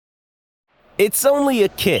It's only a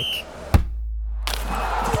kick,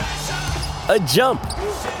 a jump,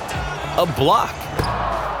 a block.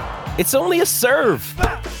 It's only a serve.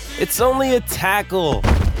 It's only a tackle,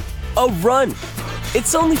 a run.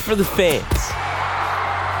 It's only for the fans.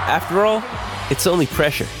 After all, it's only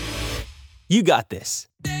pressure. You got this.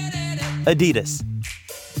 Adidas.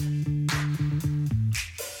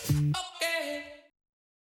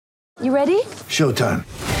 You ready? Showtime.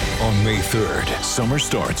 On May 3rd, summer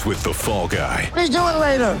starts with The Fall Guy. Let's do it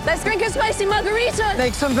later. Let's drink a spicy margarita.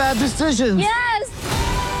 Make some bad decisions.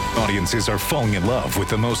 Yes! Audiences are falling in love with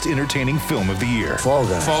the most entertaining film of the year. Fall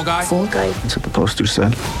Guy. Fall Guy? Fall guy. That's what the poster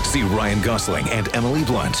said. See Ryan Gosling and Emily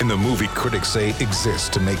Blunt in the movie critics say exists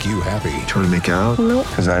to make you happy. Trying to make it out? Nope.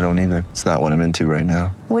 Because I don't either. It's not what I'm into right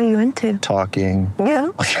now. What are you into? Talking.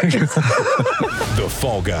 Yeah. The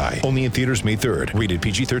Fall Guy. Only in theaters May 3rd. Rated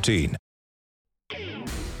PG-13.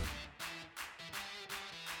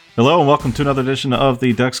 Hello and welcome to another edition of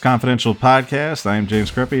the Ducks Confidential Podcast. I am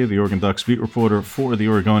James Creppy, the Oregon Ducks beat reporter for the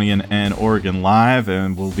Oregonian and Oregon Live,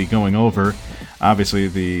 and we'll be going over, obviously,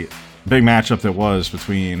 the big matchup that was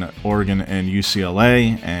between Oregon and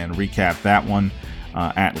UCLA and recap that one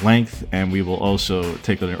at length, and we will also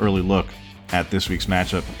take an early look at this week's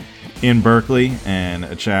matchup in Berkeley and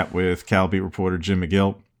a chat with Cal beat reporter Jim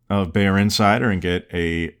McGill of Bear Insider and get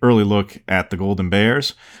a early look at the Golden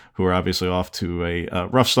Bears, who are obviously off to a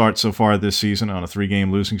rough start so far this season on a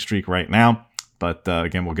 3-game losing streak right now. But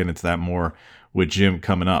again, we'll get into that more with Jim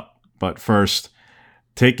coming up. But first,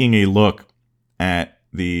 taking a look at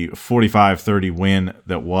the 45-30 win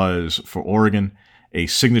that was for Oregon, a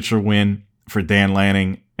signature win for Dan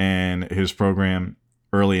Lanning and his program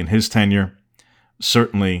early in his tenure.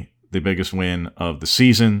 Certainly the biggest win of the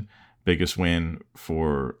season, biggest win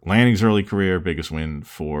for Lanning's early career, biggest win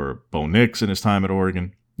for Bo Nix in his time at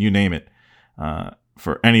Oregon. You name it,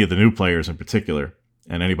 for any of the new players in particular,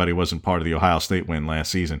 and anybody who wasn't part of the Ohio State win last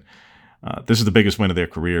season. This is the biggest win of their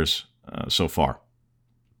careers so far.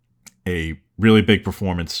 A really big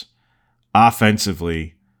performance.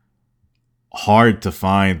 Offensively, hard to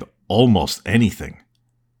find almost anything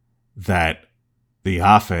that the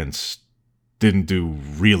offense didn't do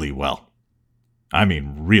really well. I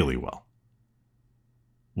mean, really well.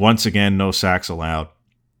 Once again, no sacks allowed.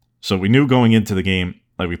 So we knew going into the game,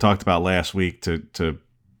 like we talked about last week, to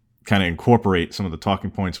kind of incorporate some of the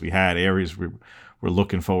talking points we had, areas we're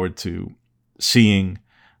looking forward to seeing,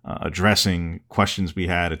 addressing, questions we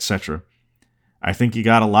had, etc. I think you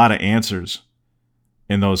got a lot of answers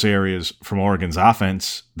in those areas from Oregon's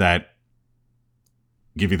offense that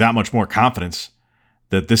give you that much more confidence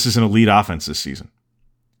that this is an elite offense this season,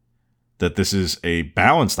 that this is a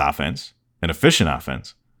balanced offense, an efficient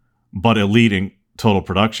offense, but elite in total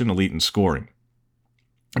production, elite in scoring.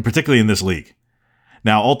 And particularly in this league.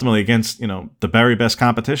 Now, ultimately, against the very best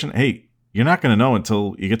competition, hey, you're not going to know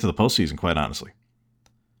until you get to the postseason, quite honestly.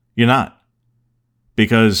 You're not.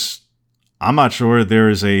 Because I'm not sure there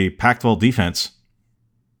is a Pac-12 defense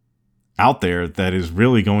out there that is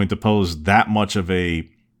really going to pose that much of a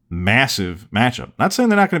massive matchup. Not saying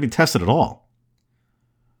they're not going to be tested at all.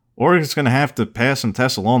 Oregon's going to have to pass some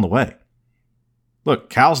tests along the way. Look,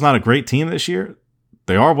 Cal's not a great team this year.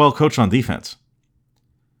 They are well coached on defense.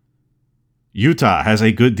 Utah has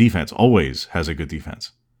a good defense, always has a good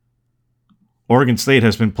defense. Oregon State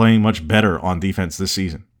has been playing much better on defense this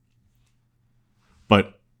season.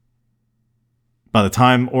 But by the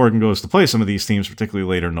time Oregon goes to play some of these teams, particularly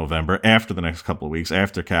later in November, after the next couple of weeks,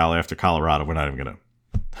 after Cal, after Colorado, we're not even going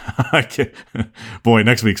to... Boy,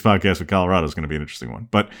 next week's podcast with Colorado is going to be an interesting one.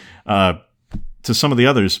 But to some of the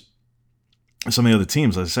others, some of the other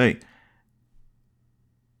teams, let's say,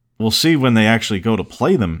 we'll see when they actually go to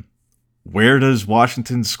play them. Where does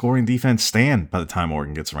Washington's scoring defense stand by the time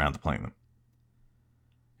Oregon gets around to playing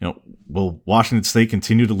them? Will Washington State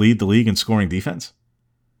continue to lead the league in scoring defense?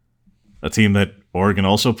 A team that Oregon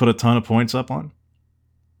also put a ton of points up on?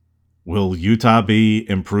 Will Utah be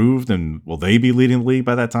improved and will they be leading the league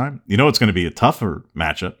by that time? It's going to be a tougher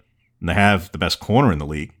matchup, and they have the best corner in the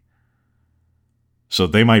league. So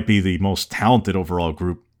they might be the most talented overall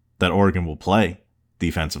group that Oregon will play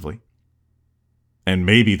defensively. And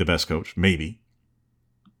maybe the best coach, maybe.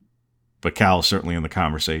 But Cal is certainly in the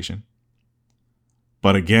conversation.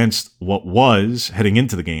 But against what was, heading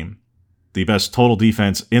into the game, the best total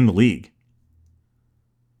defense in the league,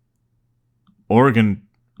 Oregon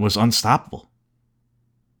was unstoppable.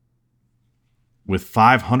 With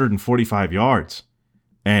 545 yards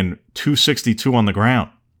and 262 on the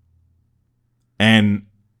ground. And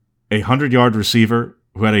a 100-yard receiver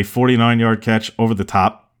who had a 49-yard catch over the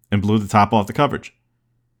top and blew the top off the coverage.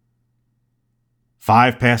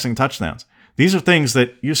 5 passing touchdowns. These are things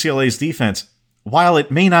that UCLA's defense, while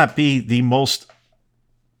it may not be the most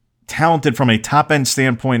talented from a top-end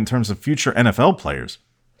standpoint in terms of future NFL players,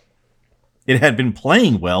 it had been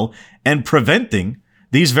playing well and preventing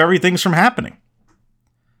these very things from happening.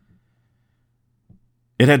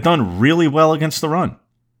 It had done really well against the run.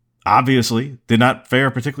 Obviously, did not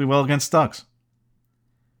fare particularly well against Ducks.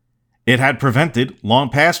 It had prevented long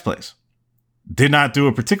pass plays. Did not do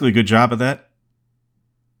a particularly good job of that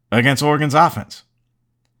against Oregon's offense.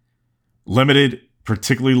 Limited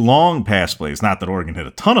particularly long pass plays. Not that Oregon hit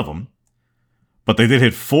a ton of them, but they did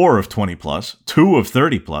hit 4 of 20 plus, 2 of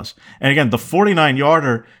 30 plus. And again, the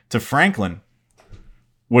 49-yarder to Franklin,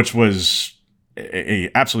 which was a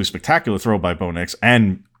absolutely spectacular throw by Bo Nix,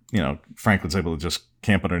 and Franklin's able to just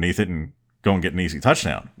camp underneath it and go and get an easy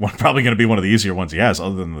touchdown. Probably going to be one of the easier ones he has,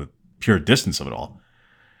 other than the pure distance of it all.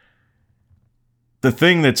 The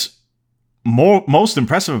thing that's most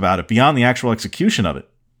impressive about it, beyond the actual execution of it,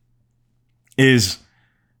 is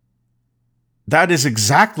that is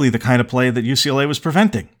exactly the kind of play that UCLA was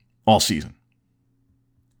preventing all season.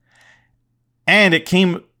 And it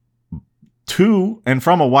came to and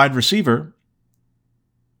from a wide receiver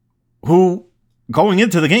who, going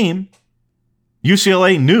into the game,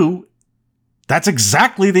 UCLA knew that's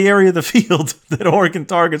exactly the area of the field that Oregon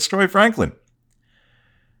targets Troy Franklin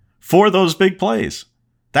for those big plays.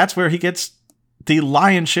 That's where he gets the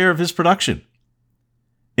lion's share of his production,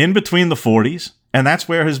 in between the 40s, and that's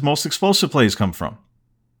where his most explosive plays come from.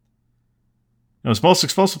 His most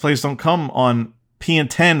explosive plays don't come on P and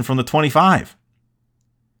 10 from the 25.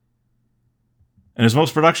 And his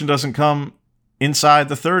most production doesn't come inside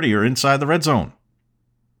the 30 or inside the red zone.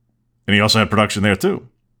 And he also had production there too.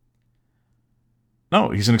 No,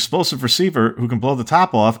 he's an explosive receiver who can blow the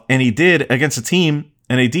top off, and he did against a team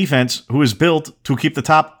and a defense who is built to keep the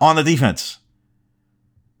top on the defense.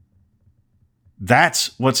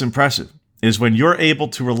 That's what's impressive, is when you're able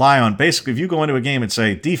to rely on, basically, if you go into a game and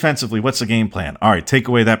say, defensively, what's the game plan? All right, take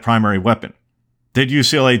away that primary weapon. Did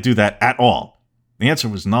UCLA do that at all? The answer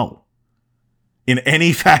was no. In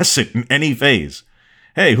any facet, in any phase.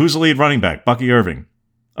 Hey, who's the lead running back? Bucky Irving.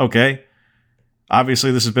 Okay.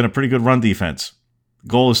 Obviously, this has been a pretty good run defense.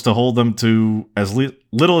 Goal is to hold them to as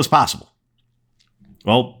little as possible.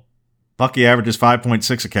 Well, Bucky averages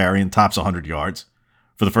 5.6 a carry and tops 100 yards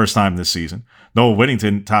for the first time this season. Noah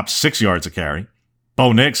Whittington tops 6 yards a carry.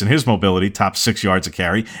 Bo Nix and his mobility tops 6 yards a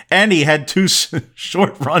carry. And he had 2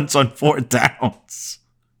 short runs on 4 downs.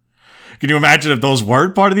 Can you imagine if those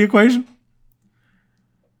weren't part of the equation?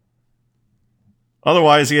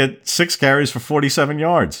 Otherwise, he had 6 carries for 47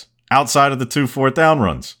 yards outside of the 2 4th down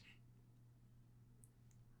runs.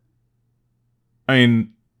 I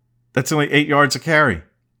mean, that's only 8 yards a carry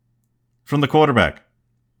from the quarterback.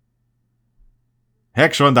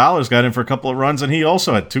 Heck, Sean Dollars got in for a couple of runs, and he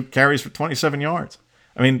also had 2 carries for 27 yards.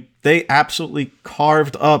 I mean, they absolutely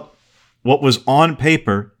carved up what was on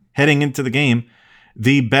paper heading into the game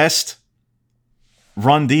the best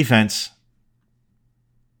run defense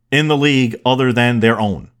in the league other than their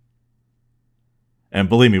own. And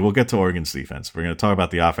believe me, we'll get to Oregon's defense. We're going to talk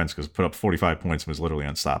about the offense because it put up 45 points and was literally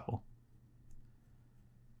unstoppable.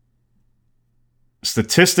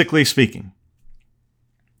 Statistically speaking,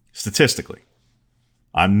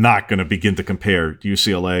 I'm not going to begin to compare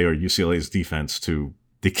UCLA or UCLA's defense to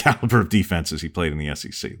the caliber of defenses he played in the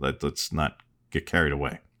SEC. Let's not get carried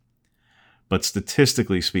away. But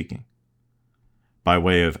statistically speaking, by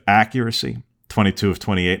way of accuracy, 22 of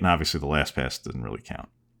 28, and obviously the last pass didn't really count.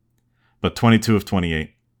 But 22 of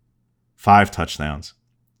 28, 5 touchdowns.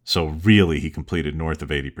 So really, he completed north of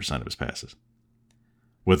 80% of his passes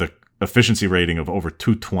with an efficiency rating of over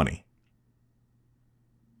 220.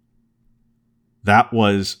 That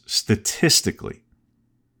was statistically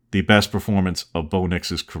the best performance of Bo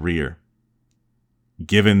Nix's career,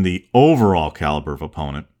 given the overall caliber of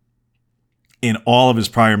opponent in all of his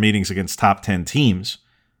prior meetings against top 10 teams,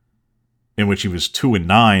 in which he was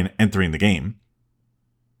 2-9 entering the game,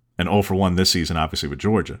 and 0-1 this season, obviously, with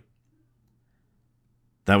Georgia.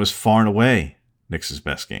 That was far and away Nix's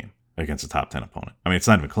best game against a top 10 opponent. I mean, it's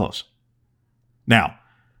not even close. Now,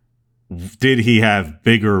 did he have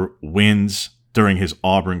bigger wins during his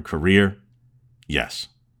Auburn career? Yes.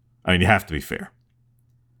 I mean, you have to be fair.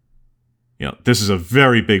 This is a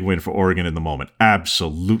very big win for Oregon in the moment.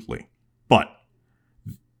 Absolutely. But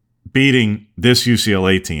beating this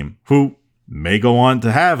UCLA team, who may go on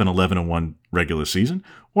to have an 11-1 regular season,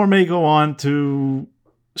 or may go on to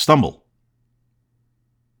stumble.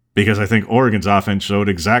 Because I think Oregon's offense showed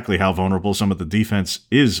exactly how vulnerable some of the defense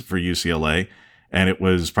is for UCLA, and it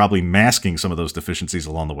was probably masking some of those deficiencies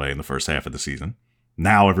along the way in the first half of the season.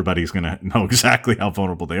 Now everybody's going to know exactly how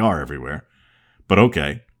vulnerable they are everywhere. But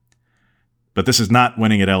okay. But this is not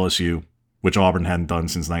winning at LSU, which Auburn hadn't done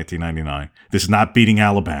since 1999. This is not beating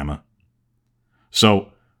Alabama.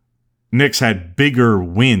 So Nix had bigger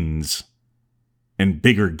wins and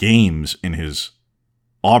bigger games in his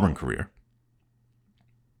Auburn career.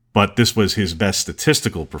 But this was his best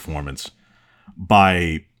statistical performance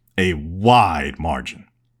by a wide margin.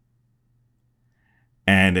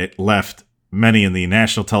 And it left many in the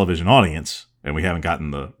national television audience, and we haven't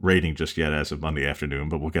gotten the rating just yet as of Monday afternoon,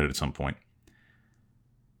 but we'll get it at some point,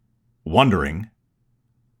 wondering,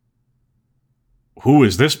 who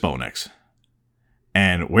is this Bo Nix?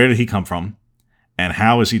 And where did he come from? And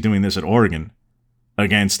how is he doing this at Oregon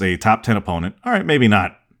against a top 10 opponent? All right, maybe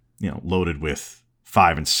not, loaded with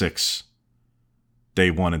 5 and 6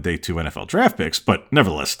 day 1 and day 2 NFL draft picks, but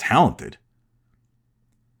nevertheless talented.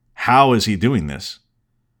 How is he doing this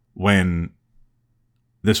when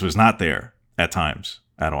this was not there at times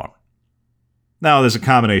at Auburn? Now, there's a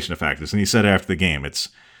combination of factors, and he said after the game, it's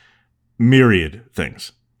myriad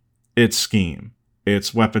things. It's scheme.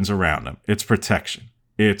 It's weapons around him. It's protection.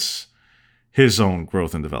 It's his own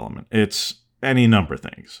growth and development. It's any number of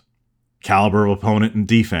things. Caliber of opponent and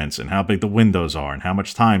defense, and how big the windows are, and how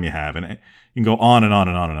much time you have, and you can go on and on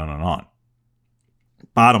and on and on and on.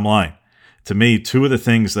 Bottom line, to me, two of the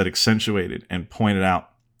things that accentuated and pointed out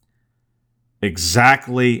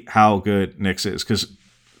exactly how good Nix is, because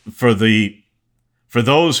for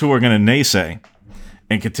those who are going to naysay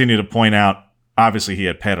and continue to point out, obviously he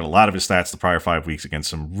had padded a lot of his stats the prior 5 weeks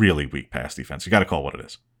against some really weak pass defense. You got to call it what it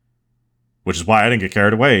is. Which is why I didn't get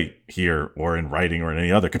carried away here or in writing or in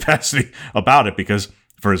any other capacity about it, because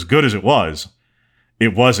for as good as it was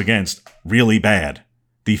against really bad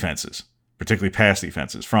defenses, particularly pass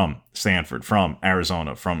defenses from Stanford, from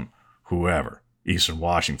Arizona, from whoever, Eastern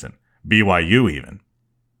Washington, BYU even.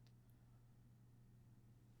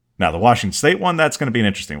 Now, the Washington State one, that's going to be an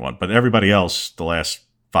interesting one, but everybody else the last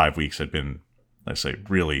 5 weeks had been, let's say,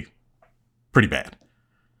 really pretty bad.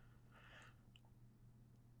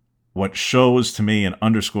 What shows to me and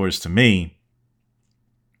underscores to me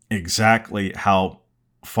exactly how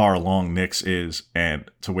far along Nix is, and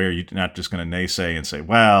to where you're not just going to naysay and say,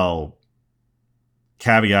 well,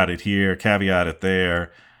 caveat it here, caveat it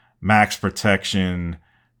there, max protection,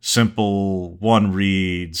 simple one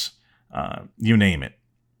reads, you name it,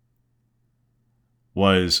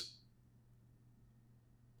 was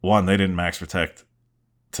one, they didn't max protect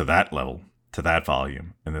to that level, to that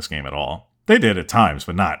volume in this game at all. They did at times,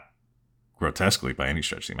 but not grotesquely by any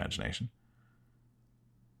stretch of the imagination.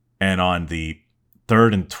 And on the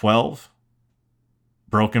 3rd and 12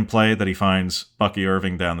 broken play that he finds Bucky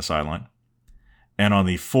Irving down the sideline, and on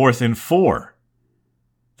the 4th and 4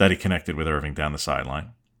 that he connected with Irving down the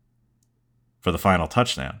sideline for the final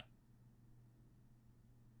touchdown,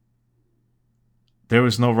 there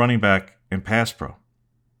was no running back in pass pro.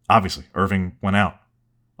 Obviously, Irving went out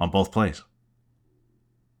on both plays.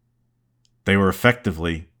 They were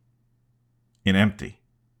effectively in empty.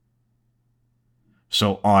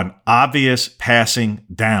 So on obvious passing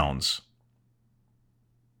downs,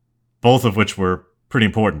 both of which were pretty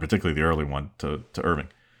important, particularly the early one to Irving,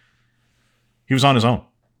 he was on his own.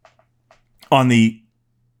 On the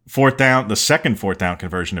 4th down, the second 4th down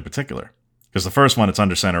conversion in particular, because the first one, it's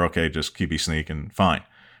under center, okay, just QB sneak and fine.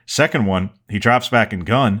 Second one, he drops back in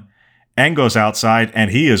gun and goes outside,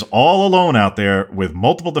 and he is all alone out there with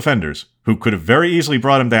multiple defenders who could have very easily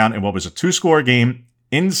brought him down in what was a 2-score game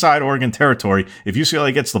inside Oregon territory if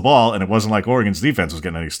UCLA gets the ball, and it wasn't like Oregon's defense was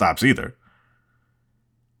getting any stops either.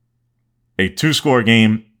 A 2-score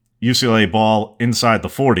game, UCLA ball inside the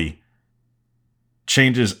 40,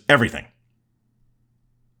 changes everything.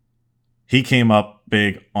 He came up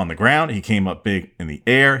big on the ground. He came up big in the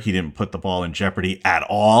air. He didn't put the ball in jeopardy at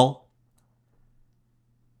all.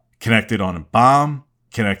 Connected on a bomb,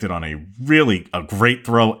 connected on a great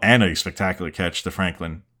throw and a spectacular catch to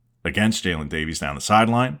Franklin against Jalen Davies down the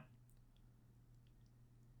sideline.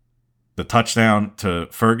 The touchdown to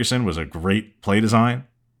Ferguson was a great play design.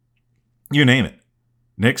 You name it.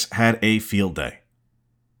 Nix had a field day.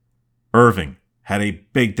 Irving had a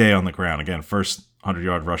big day on the ground. Again, first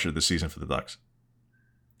 100-yard rusher of the season for the Ducks.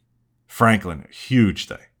 Franklin, huge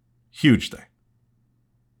day. Huge day.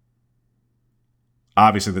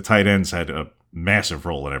 Obviously, the tight ends had a massive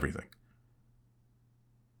role in everything.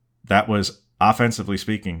 That was, offensively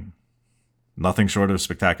speaking, nothing short of a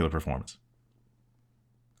spectacular performance.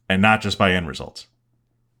 And not just by end results.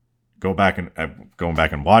 Going back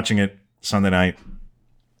and watching it Sunday night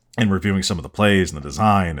and reviewing some of the plays and the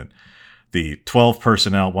design and the 12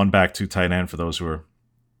 personnel, 1 back, 2 tight end for those who are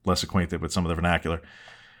less acquainted with some of the vernacular,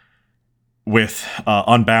 with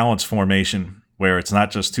unbalanced formation, where it's not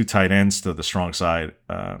just two tight ends to the strong side,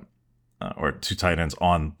 or two tight ends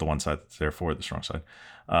on the one side that's there for the strong side,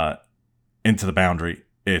 into the boundary.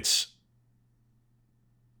 It's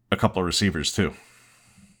a couple of receivers too,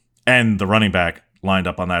 and the running back lined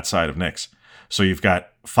up on that side of Nix. So you've got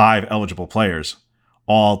 5 eligible players,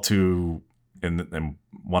 all to, in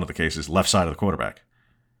one of the cases, left side of the quarterback.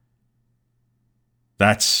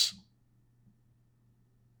 That's,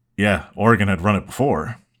 yeah, Oregon had run it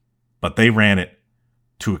before, but they ran it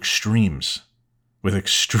to extremes with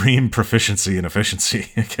extreme proficiency and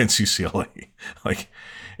efficiency against UCLA. Like,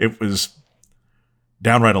 it was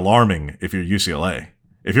downright alarming if you're UCLA.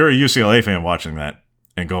 If you're a UCLA fan watching that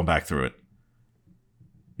and going back through it,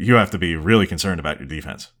 you have to be really concerned about your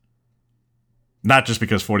defense. Not just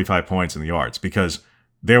because 45 points in the yards, because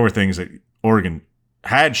there were things that Oregon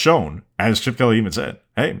had shown, as Chip Kelly even said,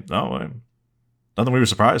 hey, no, nothing we were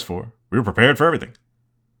surprised for. We were prepared for everything.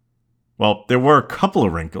 Well, there were a couple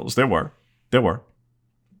of wrinkles. There were.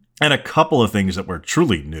 And a couple of things that were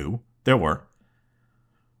truly new. There were.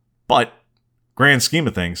 But grand scheme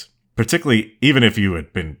of things, particularly even if you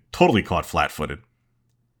had been totally caught flat-footed,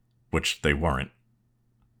 which they weren't,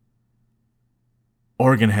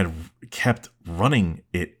 Oregon had kept running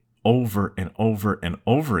it over and over and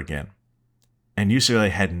over again, and UCLA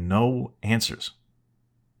had no answers.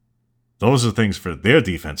 Those are things for their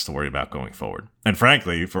defense to worry about going forward. And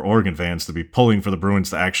frankly, for Oregon fans to be pulling for the Bruins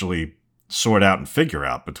to actually sort out and figure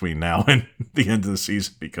out between now and the end of the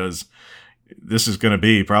season, because this is going to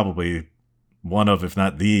be probably one of, if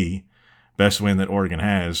not the best win that Oregon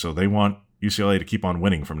has. So they want UCLA to keep on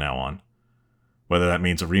winning from now on. Whether that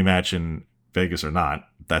means a rematch in Vegas or not,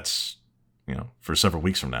 that's, for several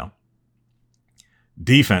weeks from now.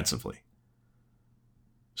 Defensively,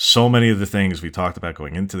 so many of the things we talked about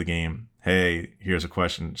going into the game. Hey, here's a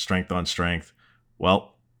question, strength on strength.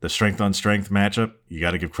 Well, the strength on strength matchup, you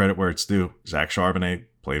got to give credit where it's due. Zach Charbonnet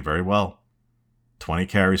played very well. 20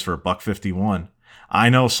 carries for $151. I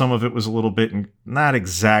know some of it was a little bit, not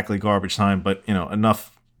exactly garbage time, but,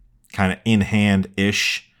 enough kind of in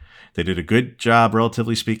hand-ish. They did a good job,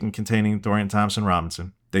 relatively speaking, containing Dorian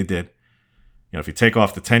Thompson-Robinson. They did. If you take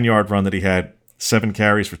off the 10-yard run that he had, 7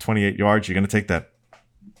 carries for 28 yards, you're going to take that.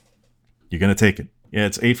 You're going to take it. Yeah,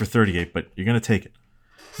 it's 8 for 38, but you're going to take it.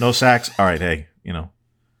 No sacks. All right, hey,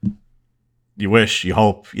 you wish, you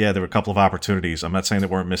hope. Yeah, there were a couple of opportunities. I'm not saying there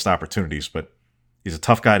weren't missed opportunities, but he's a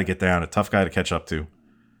tough guy to get down, a tough guy to catch up to.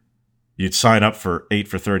 You'd sign up for 8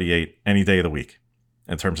 for 38 any day of the week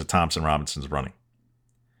in terms of Thompson-Robinson's running.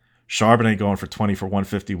 Charbonnet going for 20 for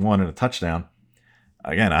 151 and a touchdown.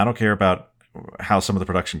 Again, I don't care about how some of the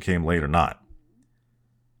production came late or not.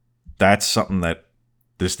 That's something that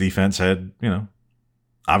this defense had,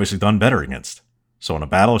 obviously done better against. So in a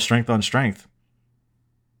battle of strength on strength,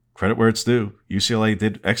 credit where it's due, UCLA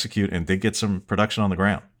did execute and did get some production on the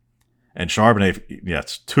ground. And Charbonnet,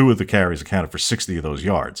 yes, 2 of the carries accounted for 60 of those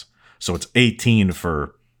yards. So it's 18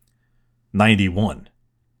 for 91.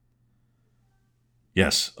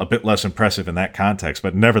 Yes, a bit less impressive in that context,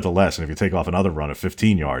 but nevertheless, and if you take off another run of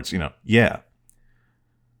 15 yards, yeah.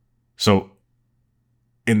 So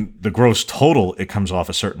in the gross total, it comes off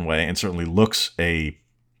a certain way and certainly looks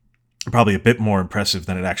probably a bit more impressive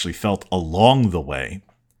than it actually felt along the way,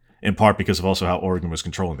 in part because of also how Oregon was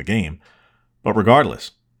controlling the game. But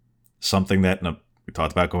regardless, something that we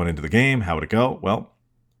talked about going into the game, how would it go? Well,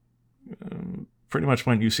 pretty much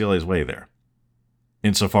went UCLA's way there,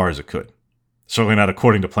 insofar as it could. Certainly not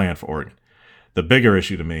according to plan for Oregon. The bigger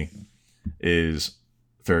issue to me is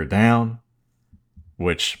 3rd down,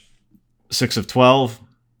 which 6 of 12,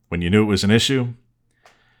 when you knew it was an issue,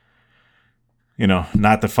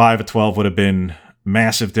 not that 5 of 12 would have been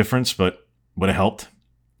massive difference, but would have helped.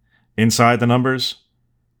 Inside the numbers,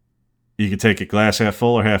 you could take it glass half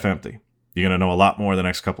full or half empty. You're going to know a lot more the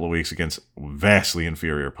next couple of weeks against vastly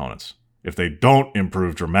inferior opponents. If they don't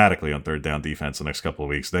improve dramatically on 3rd down defense the next couple of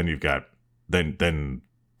weeks, then you've got then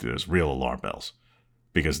there's real alarm bells,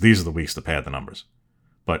 because these are the weeks to pad the numbers.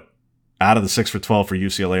 But out of the 6 for 12 for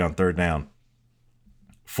UCLA on 3rd down,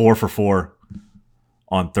 4 for 4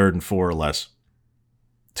 on 3rd and 4 or less,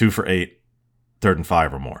 2 for 8, 3rd and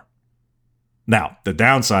 5 or more. Now, the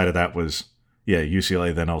downside of that was,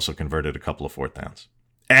 UCLA then also converted a couple of 4th downs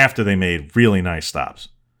after they made really nice stops.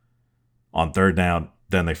 On 3rd down,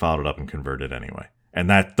 then they followed it up and converted anyway. And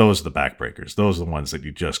those are the backbreakers. Those are the ones that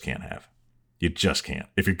you just can't have. You just can't.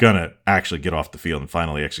 If you're going to actually get off the field and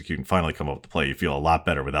finally execute and finally come up with the play, you feel a lot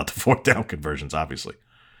better without the 4th down conversions, obviously.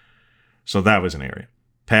 So that was an area.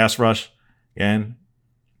 Pass rush, again,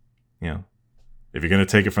 If you're going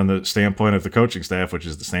to take it from the standpoint of the coaching staff, which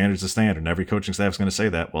is the standard's the standard, and every coaching staff is going to say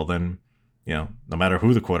that, well then, no matter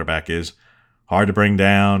who the quarterback is, hard to bring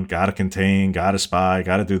down, got to contain, got to spy,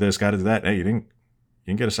 got to do this, got to do that. Hey, you didn't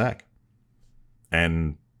get a sack.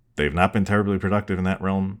 And they've not been terribly productive in that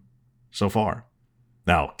realm so far.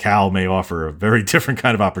 Now, Cal may offer a very different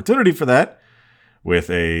kind of opportunity for that with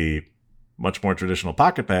a much more traditional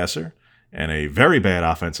pocket passer and a very bad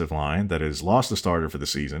offensive line that has lost a starter for the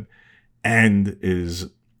season and is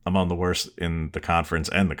among the worst in the conference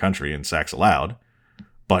and the country in sacks allowed.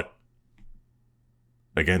 But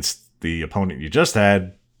against the opponent you just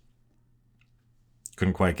had,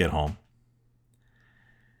 couldn't quite get home.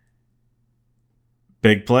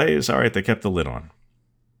 Big plays, all right, they kept the lid on.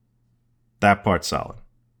 That part's solid.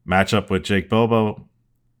 Matchup with Jake Bobo,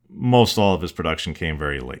 most all of his production came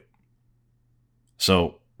very late.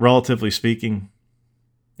 So, relatively speaking,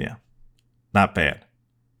 yeah, not bad.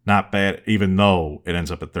 Not bad, even though it ends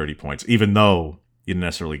up at 30 points, even though you didn't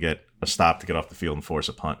necessarily get a stop to get off the field and force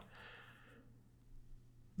a punt.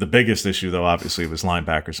 The biggest issue, though, obviously, was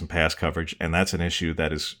linebackers and pass coverage, and that's an issue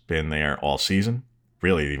that has been there all season.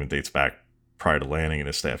 Really, it even dates back prior to Lanning and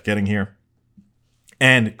his staff getting here.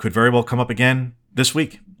 And could very well come up again this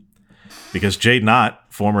week. Because Jade Knott,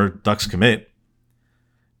 former Ducks commit,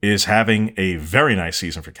 is having a very nice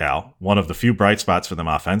season for Cal, one of the few bright spots for them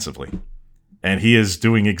offensively. And he is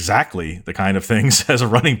doing exactly the kind of things as a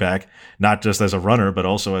running back, not just as a runner, but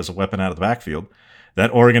also as a weapon out of the backfield,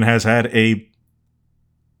 that Oregon has had a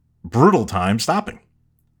brutal time stopping.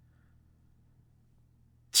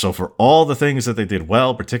 So for all the things that they did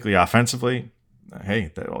well, particularly offensively,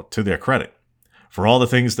 hey, to their credit. For all the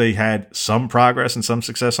things they had some progress and some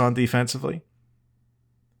success on defensively,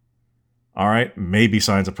 all right, maybe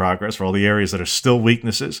signs of progress. For all the areas that are still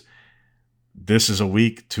weaknesses, this is a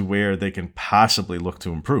week to where they can possibly look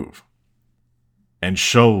to improve and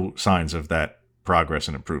show signs of that progress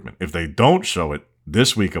and improvement. If they don't show it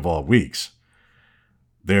this week of all weeks,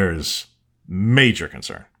 there's major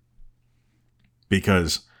concern.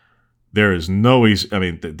 Because there is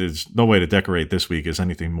there's no way to decorate this week as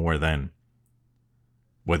anything more than,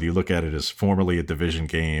 whether you look at it as formerly a division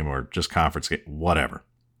game or just conference game, whatever.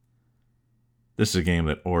 This is a game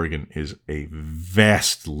that Oregon is a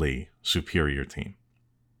vastly superior team.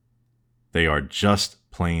 They are just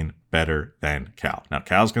plain better than Cal. Now,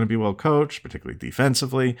 Cal's going to be well coached, particularly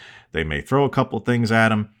defensively. They may throw a couple things at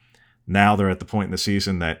them. Now they're at the point in the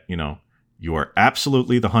season that, you are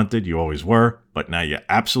absolutely the hunted. You always were, but now you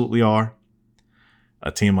absolutely are.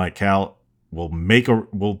 A team like Cal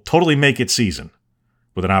will totally make its season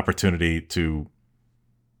with an opportunity to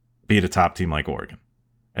beat a top team like Oregon.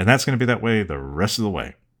 And that's going to be that way the rest of the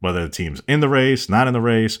way. Whether the team's in the race, not in the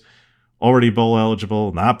race, already bowl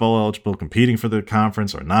eligible, not bowl eligible, competing for the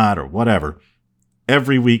conference or not, or whatever.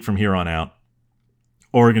 Every week from here on out,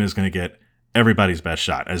 Oregon is going to get everybody's best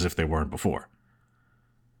shot, as if they weren't before.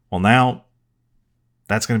 Well, now,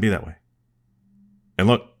 that's going to be that way. And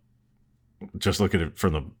look, just look at it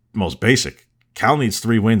from the most basic. Cal needs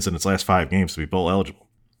 3 wins in its last 5 games to be bowl eligible.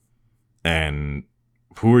 And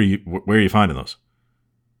where are you finding those?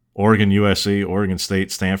 Oregon, USC, Oregon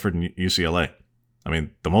State, Stanford, and UCLA. I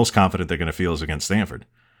mean, the most confident they're going to feel is against Stanford.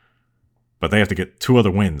 But they have to get 2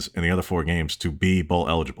 other wins in the other 4 games to be bowl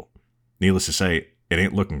eligible. Needless to say, it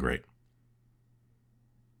ain't looking great.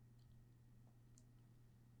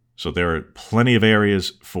 So there are plenty of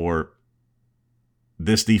areas for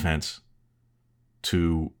this defense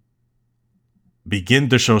to begin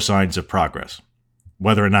to show signs of progress.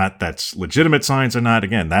 Whether or not that's legitimate signs or not,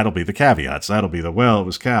 again, that'll be the caveats. That'll be it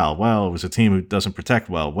was Cal. Well, it was a team who doesn't protect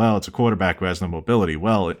well. Well, it's a quarterback who has no mobility.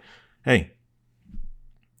 Hey,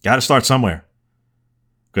 got to start somewhere.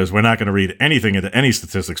 Because we're not going to read anything into any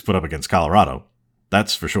statistics put up against Colorado.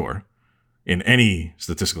 That's for sure. In any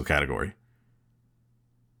statistical category.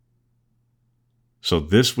 So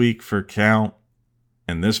this week for Cal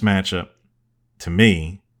and this matchup, to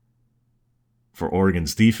me, for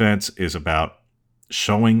Oregon's defense, is about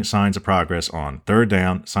showing signs of progress on third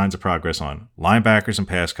down, signs of progress on linebackers and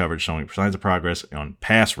pass coverage, showing signs of progress on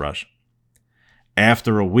pass rush.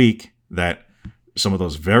 After a week that some of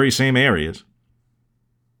those very same areas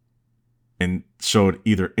and showed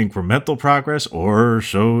either incremental progress or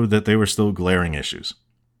showed that they were still glaring issues.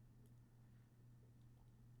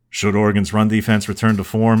 Should Oregon's run defense return to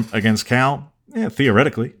form against Cal? Yeah,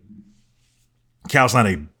 theoretically. Cal's not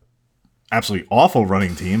a absolutely awful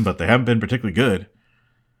running team, but they haven't been particularly good.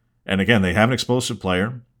 And again, they have an explosive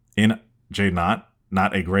player in Jade Knott,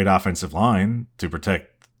 not a great offensive line to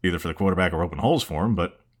protect either for the quarterback or open holes for him,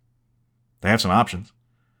 but they have some options.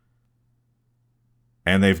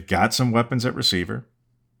 and they've got some weapons at receiver.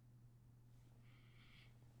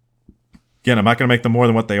 Again, I'm not going to make them more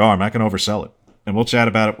than what they are. I'm not going to oversell it. And we'll chat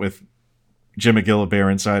about it with Jim McGill of Bear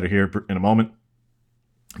Insider here in a moment.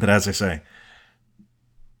 But as I say,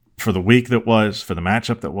 for the week that was, for the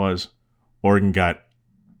matchup that was, Oregon got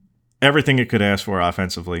everything it could ask for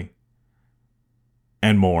offensively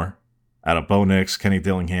and more out of Bo Nix, Kenny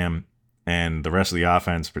Dillingham, and the rest of the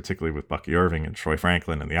offense, particularly with Bucky Irving and Troy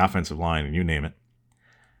Franklin and the offensive line, and you name it.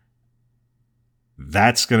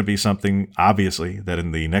 That's going to be something, obviously, that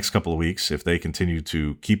in the next couple of weeks, if they continue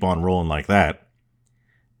to keep on rolling like that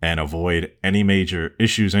and avoid any major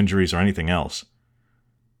issues, injuries, or anything else,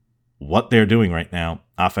 what they're doing right now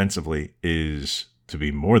offensively is to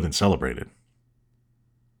be more than celebrated.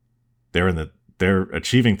 They're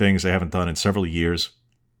achieving things they haven't done in several years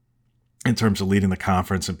in terms of leading the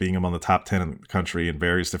conference and being among the top 10 in the country in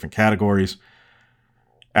various different categories.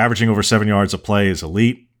 Averaging over 7 yards a play is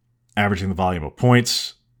elite. Averaging the volume of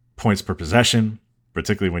points per possession,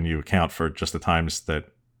 particularly when you account for just the times that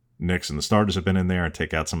Nix and the starters have been in there and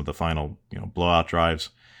take out some of the final, blowout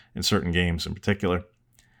drives in certain games in particular.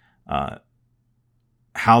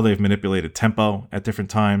 How they've manipulated tempo at different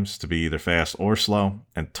times to be either fast or slow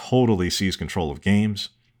and totally seize control of games.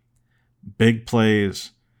 Big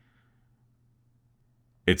plays.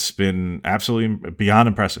 It's been absolutely beyond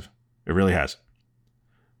impressive. It really has.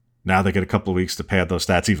 Now they get a couple of weeks to pad those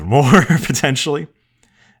stats even more, potentially,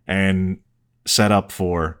 and set up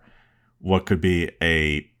for what could be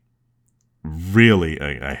a really,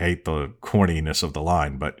 I hate the corniness of the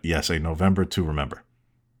line, but yes, a November to remember.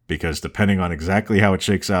 Because depending on exactly how it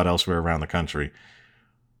shakes out elsewhere around the country,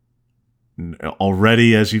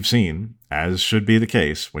 already, as you've seen, as should be the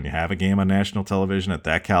case, when you have a game on national television at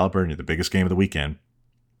that caliber and you're the biggest game of the weekend,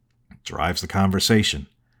 it drives the conversation.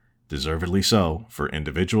 Deservedly so, for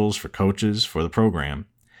individuals, for coaches, for the program.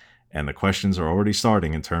 And the questions are already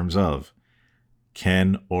starting in terms of,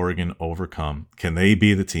 can Oregon overcome? Can they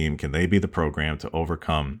be the team? Can they be the program to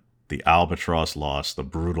overcome the albatross loss, the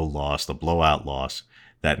brutal loss, the blowout loss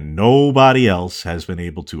that nobody else has been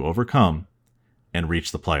able to overcome and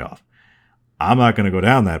reach the playoff? I'm not going to go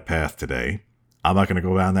down that path today. I'm not going to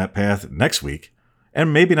go down that path next week,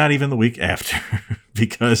 and maybe not even the week after,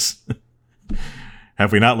 because...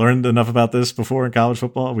 Have we not learned enough about this before in college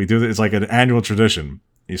football? We do this. It's like an annual tradition.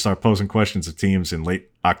 You start posing questions of teams in late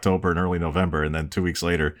October and early November, and then 2 weeks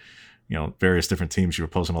later, various different teams you were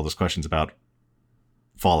posing all those questions about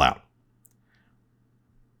fall out.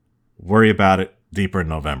 Worry about it deeper in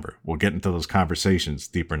November. We'll get into those conversations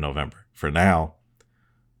deeper in November. For now,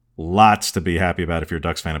 lots to be happy about if you're a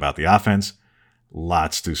Ducks fan about the offense.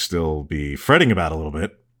 Lots to still be fretting about a little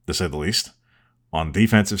bit, to say the least. On the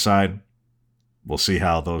defensive side, we'll see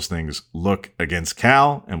how those things look against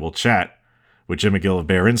Cal, and we'll chat with Jim McGill of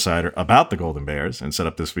Bear Insider about the Golden Bears and set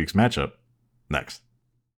up this week's matchup next.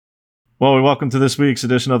 Well, we welcome to this week's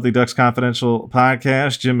edition of the Ducks Confidential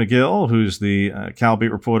podcast, Jim McGill, who's the Cal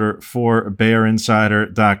beat reporter for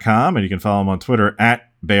BearInsider.com, and you can follow him on Twitter at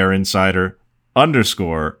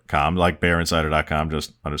BearInsider_com, like BearInsider.com,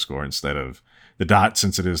 just underscore instead of the dot,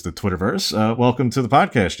 since it is the Twitterverse. Welcome to the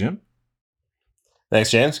podcast, Jim. Thanks,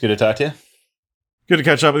 James. Good to talk to you. Good to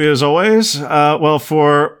catch up with you as always. Well,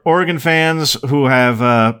 for Oregon fans who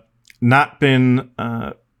have not been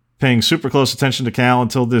paying super close attention to Cal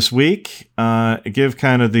until this week, give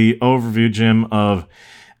kind of the overview, Jim, of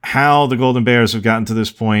how the Golden Bears have gotten to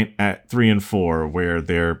this point at 3-4, where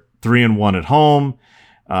they're 3-1 at home.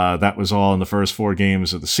 That was all in the first 4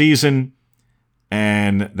 games of the season,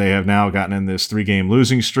 and they have now gotten in this 3-game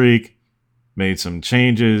losing streak, made some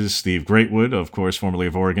changes. Steve Greatwood, of course, formerly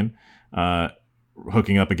of Oregon,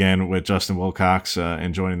 hooking up again with Justin Wilcox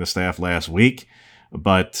and joining the staff last week.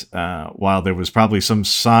 But while there was probably some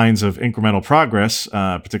signs of incremental progress,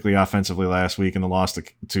 particularly offensively last week in the loss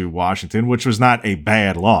to Washington, which was not a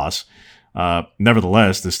bad loss,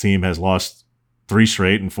 nevertheless, this team has lost 3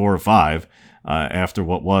 straight and 4 of 5 after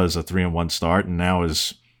what was a 3-1 start, and now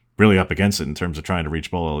is really up against it in terms of trying to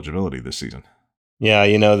reach bowl eligibility this season. Yeah,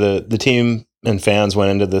 the team and fans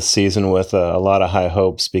went into this season with a lot of high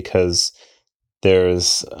hopes because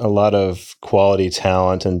there's a lot of quality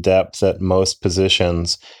talent and depth at most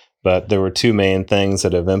positions, but there were 2 main things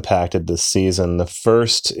that have impacted this season. The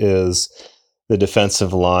first is the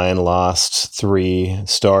defensive line lost 3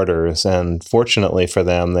 starters, and fortunately for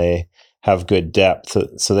them, they have good depth.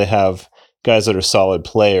 So they have guys that are solid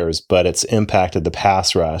players, but it's impacted the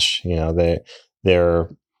pass rush.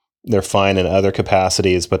 They're fine in other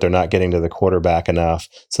capacities, but they're not getting to the quarterback enough.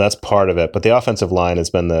 So that's part of it. But the offensive line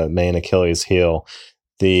has been the main Achilles heel.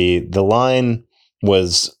 The line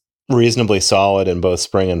was reasonably solid in both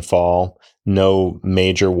spring and fall. No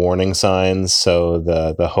major warning signs. So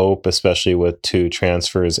the hope, especially with 2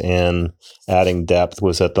 transfers in, adding depth,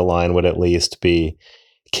 was that the line would at least be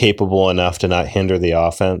capable enough to not hinder the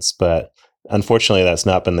offense. But unfortunately, that's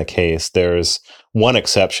not been the case. There's one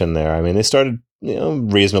exception there. I mean, they started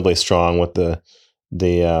reasonably strong with the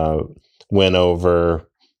win over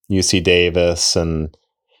UC Davis and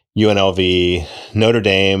UNLV. Notre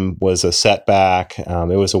Dame was a setback.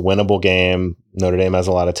 It was a winnable game. Notre Dame has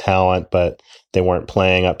a lot of talent, but they weren't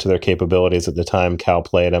playing up to their capabilities at the time Cal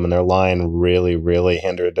played them, and their line really, really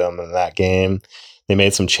hindered them in that game. They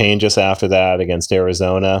made some changes after that against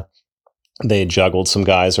Arizona. They juggled some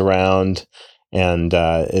guys around, and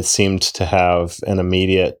it seemed to have an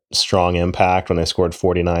immediate strong impact when they scored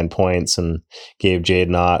 49 points and gave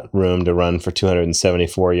Jaden Ott room to run for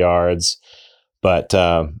 274 yards. But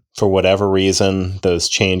for whatever reason, those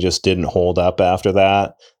changes didn't hold up after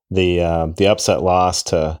that. The upset loss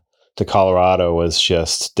to Colorado was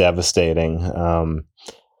just devastating.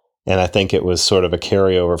 And I think it was sort of a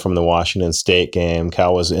carryover from the Washington State game.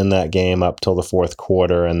 Cal was in that game up till the fourth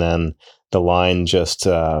quarter, and then the line just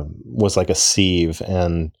was like a sieve,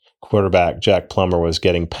 and quarterback Jack Plummer was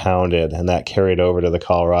getting pounded, and that carried over to the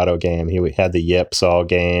Colorado game. He had the yips all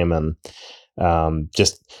game, and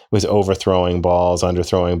just was overthrowing balls,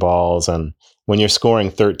 underthrowing balls. And when you're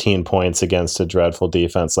scoring 13 points against a dreadful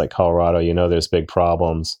defense like Colorado, there's big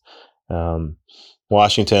problems.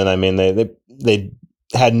 Washington, I mean, they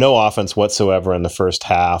had no offense whatsoever in the first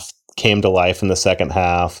half, came to life in the second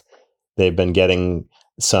half. They've been getting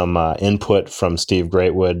some input from Steve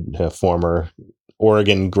Greatwood, a former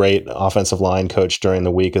Oregon great offensive line coach during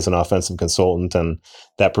the week as an offensive consultant, and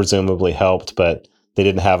that presumably helped, but they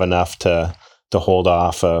didn't have enough to hold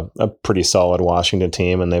off a pretty solid Washington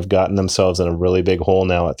team, and they've gotten themselves in a really big hole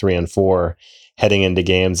now at 3-4, heading into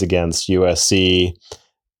games against USC,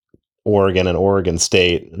 Oregon, and Oregon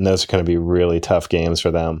State, and those are going to be really tough games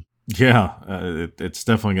for them. Yeah, it's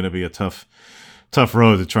definitely going to be a tough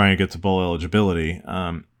road to try and get to bowl eligibility.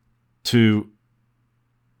 With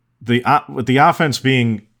the offense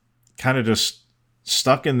being kind of just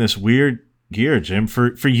stuck in this weird gear, Jim,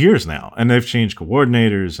 for years now, and they've changed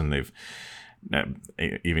coordinators, and they've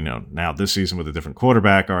even now this season with a different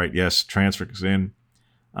quarterback. All right, yes, transfers in,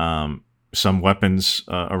 some weapons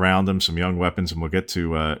around them, some young weapons, and we'll get to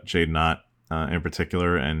Jaden Ott in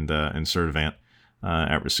particular, and Servant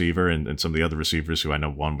at receiver, and some of the other receivers who I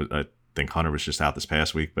know I think Hunter was just out this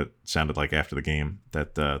past week, but it sounded like after the game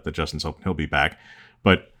that Justin's hoping he'll be back.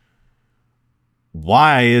 But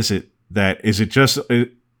why is it just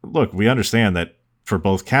look, we understand that for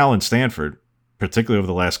both Cal and Stanford, particularly over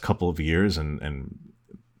the last couple of years, and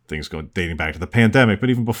things dating back to the pandemic, but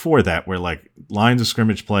even before that, where like lines of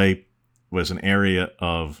scrimmage play was an area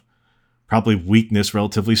of probably weakness,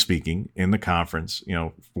 relatively speaking, in the conference,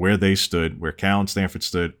 where they stood, where Cal and Stanford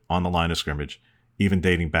stood on the line of scrimmage, even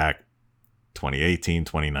dating back 2018,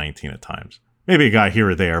 2019 at times. Maybe a guy here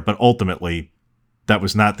or there, but ultimately that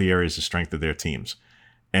was not the areas of strength of their teams.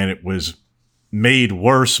 And it was made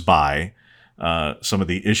worse by some of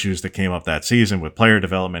the issues that came up that season with player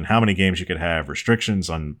development, how many games you could have, restrictions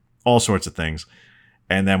on all sorts of things.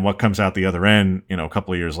 And then what comes out the other end, a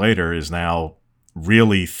couple of years later, is now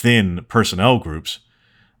really thin personnel groups,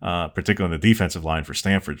 particularly in the defensive line for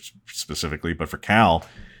Stanford specifically, but for Cal,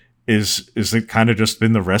 is it kind of just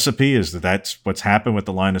been the recipe? Is that's what's happened with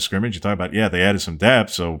the line of scrimmage? You talk about, yeah, they added some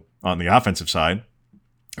depth, so on the offensive side,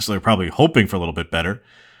 so they're probably hoping for a little bit better.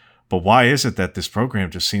 But why is it that this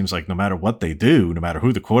program just seems like no matter what they do, no matter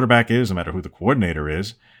who the quarterback is, no matter who the coordinator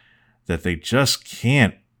is, that they just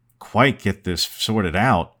can't quite get this sorted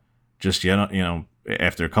out just yet,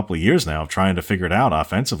 after a couple of years now of trying to figure it out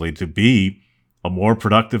offensively to be a more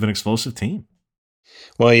productive and explosive team?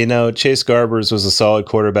 Well, Chase Garbers was a solid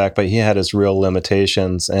quarterback, but he had his real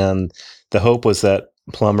limitations, and the hope was that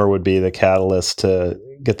Plummer would be the catalyst to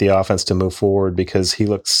get the offense to move forward, because he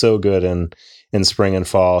looked so good in spring and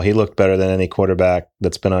fall. He looked better than any quarterback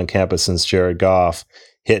that's been on campus since Jared Goff,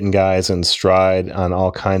 hitting guys in stride on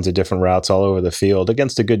all kinds of different routes all over the field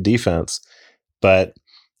against a good defense. But,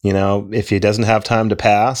 if he doesn't have time to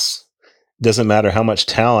pass, doesn't matter how much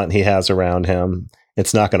talent he has around him,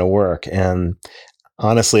 it's not going to work. And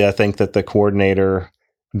honestly, I think that the coordinator,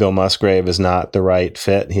 Bill Musgrave, is not the right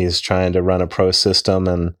fit. He's trying to run a pro system,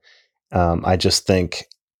 and I just think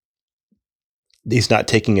he's not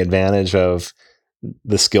taking advantage of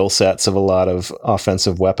the skill sets of a lot of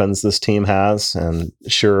offensive weapons this team has. And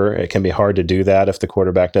sure, it can be hard to do that if the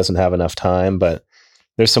quarterback doesn't have enough time, but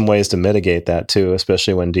there's some ways to mitigate that too,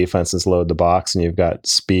 especially when defenses load the box and you've got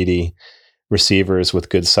speedy receivers with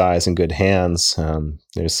good size and good hands.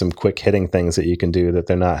 There's some quick hitting things that you can do that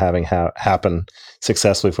they're not having happen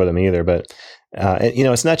successfully for them either. But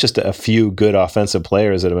it's not just a few good offensive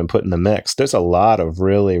players that have been put in the mix. There's a lot of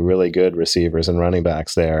really, really good receivers and running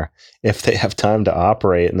backs there. If they have time to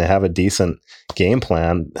operate and they have a decent game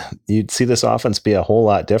plan, you'd see this offense be a whole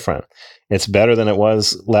lot different. It's better than it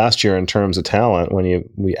was last year in terms of talent when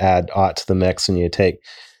we add Ott to the mix and you take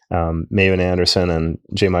Maven Anderson and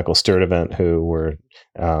J. Michael Sturdivant, who were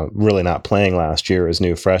really not playing last year as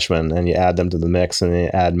new freshmen, and you add them to the mix, and you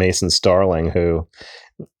add Mason Starling, who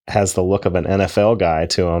has the look of an NFL guy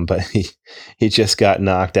to him, but he just got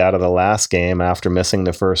knocked out of the last game after missing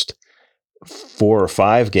the first 4 or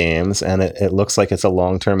 5 games, and it looks like it's a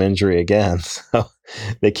long-term injury again. So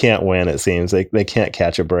they can't win, it seems. They can't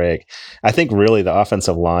catch a break. I think really the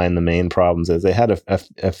offensive line, the main problems is they had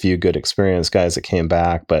a few good experienced guys that came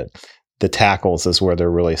back, but the tackles is where they're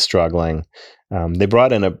really struggling. They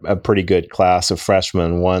brought in a pretty good class of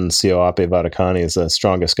freshmen. One, Sioape Vadakani, is the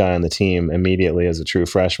strongest guy on the team immediately as a true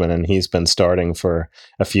freshman, and he's been starting for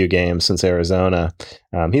a few games since Arizona.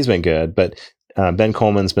 He's been good, but Ben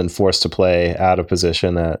Coleman's been forced to play out of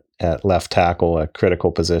position at left tackle, a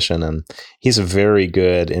critical position, and he's a very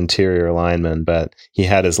good interior lineman, but he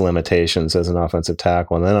had his limitations as an offensive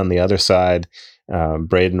tackle. And then on the other side,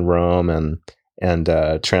 Braden Rome and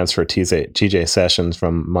transfer TJ Sessions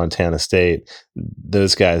from Montana State,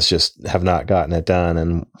 those guys just have not gotten it done.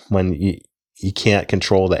 And when you can't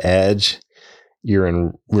control the edge, you're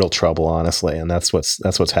in real trouble, honestly. And that's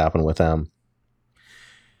what's happened with them.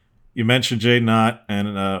 You mentioned Jaydn Ott,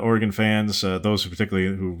 and Oregon fans, those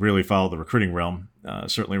who really follow the recruiting realm,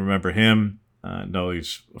 certainly remember him. Know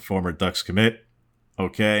he's a former Ducks commit.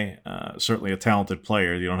 Okay, certainly a talented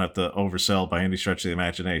player. You don't have to oversell by any stretch of the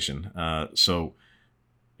imagination. So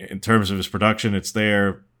in terms of his production, it's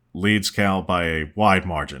there. Leads Cal by a wide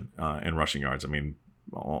margin in rushing yards. I mean,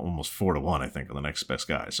 almost 4-1, I think, on the next best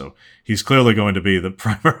guy. So he's clearly going to be the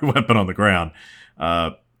primary weapon on the ground.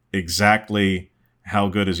 Exactly how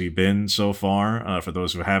good has he been so far, for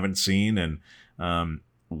those who haven't seen, and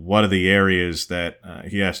what are the areas that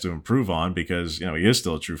he has to improve on, because he is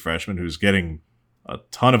still a true freshman who's getting a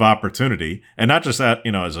ton of opportunity, and not just that,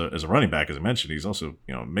 as a running back, as I mentioned, he's also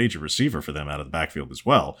a major receiver for them out of the backfield as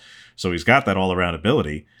well. So he's got that all around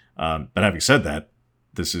ability. But having said that,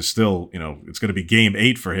 this is still it's going to be game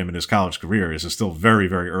 8 for him in his college career. This is still very,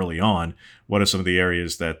 very early on. What are some of the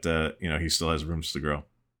areas that he still has rooms to grow?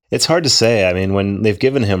 It's hard to say. I mean, when they've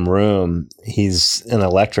given him room, he's an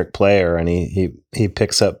electric player, and he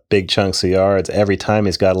picks up big chunks of yards every time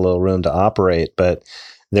he's got a little room to operate. But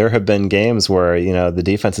there have been games where, the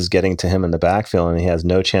defense is getting to him in the backfield and he has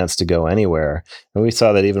no chance to go anywhere. And we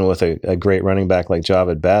saw that even with a great running back like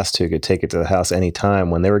Javid Best, who could take it to the house anytime.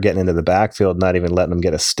 When they were getting into the backfield, not even letting him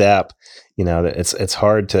get a step, it's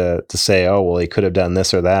hard to say, oh, well, he could have done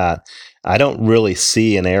this or that. I don't really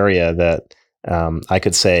see an area that I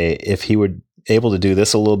could say if he were able to do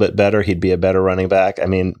this a little bit better, he'd be a better running back. I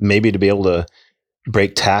mean, maybe to be able to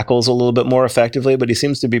break tackles a little bit more effectively, but he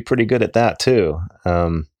seems to be pretty good at that too.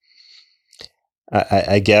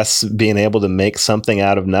 I guess being able to make something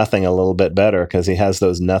out of nothing a little bit better, because he has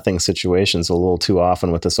those nothing situations a little too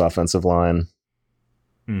often with this offensive line.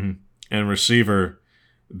 Mm-hmm. And receiver,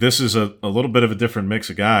 this is a little bit of a different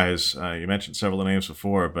mix of guys. You mentioned several names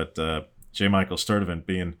before, but J. Michael Sturdivant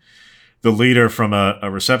being the leader from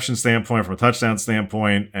a reception standpoint, from a touchdown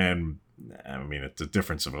standpoint, and I mean, it's a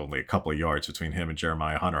difference of only a couple of yards between him and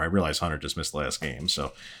Jeremiah Hunter. I realize Hunter just missed the last game,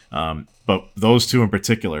 so but those two in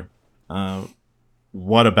particular,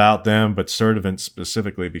 what about them? But Sturdivant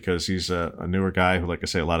specifically, because he's a newer guy who, like I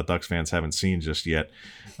say, a lot of Ducks fans haven't seen just yet.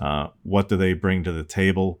 What do they bring to the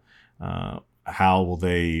table? How will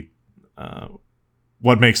they?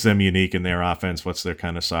 What makes them unique in their offense? What's their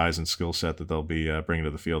kind of size and skill set that they'll be bringing to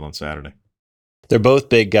the field on Saturday? They're both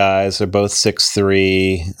big guys. They're both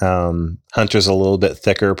 6'3". Hunter's a little bit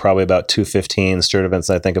thicker, probably about 215. Sturdivant's,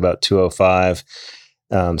 I think, about 205.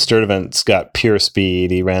 Sturdivant's got pure speed.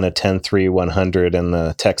 He ran a 10.3 100 in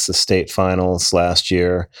the Texas State Finals last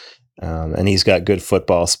year. And he's got good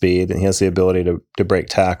football speed, and he has the ability to break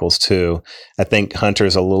tackles too. I think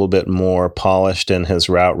Hunter's a little bit more polished in his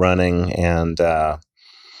route running, and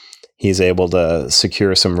he's able to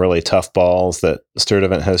secure some really tough balls that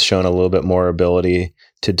Sturdivant has shown a little bit more ability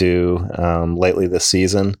to do lately this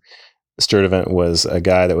season. Sturdivant was a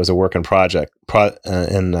guy that was a work in project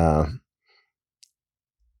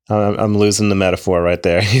I'm losing the metaphor right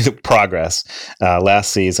there. Progress.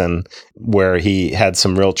 Last season, where he had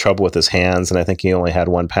some real trouble with his hands, and I think he only had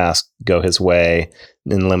one pass go his way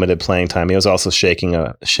in limited playing time. He was also shaking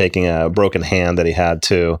a broken hand that he had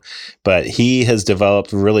too. But he has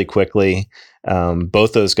developed really quickly.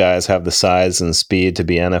 Both those guys have the size and speed to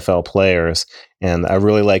be NFL players. And I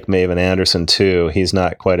really like Maven Anderson too. He's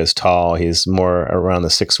not quite as tall. He's more around the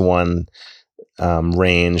 6'1"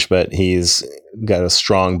 range, but he's got a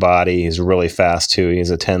strong body. He's really fast too. He's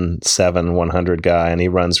a 10-7, 100 guy, and he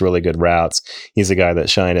runs really good routes. He's a guy that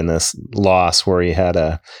shined in this loss where he had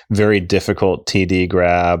a very difficult TD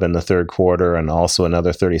grab in the third quarter and also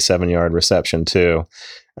another 37-yard reception too.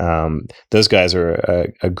 Those guys are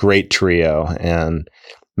a great trio, and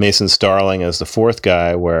Mason Starling is the fourth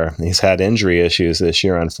guy where he's had injury issues this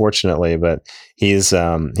year, unfortunately, but he's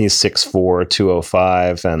 6'4",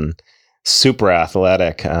 205, and super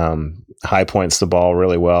athletic. High points the ball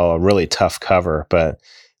really well, a really tough cover. But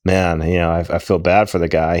man, I feel bad for the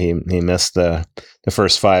guy. He missed the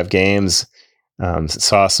first 5 games.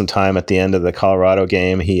 Saw some time at the end of the Colorado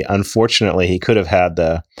game. He could have had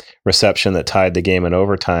the reception that tied the game in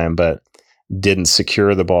overtime, but didn't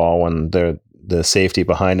secure the ball when the safety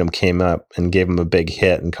behind him came up and gave him a big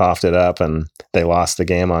hit and coughed it up, and they lost the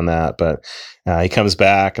game on that. But he comes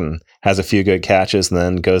back and has a few good catches and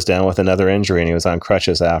then goes down with another injury, and he was on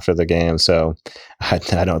crutches after the game. So I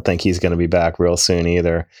don't think he's going to be back real soon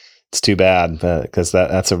either. It's too bad because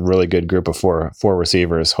that's a really good group of four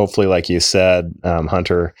receivers. Hopefully, like you said,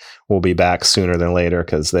 Hunter will be back sooner than later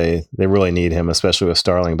because they really need him, especially with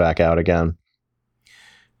Starling back out again.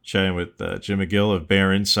 Chatting with Jim McGill of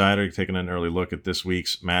Bear Insider, taking an early look at this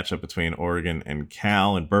week's matchup between Oregon and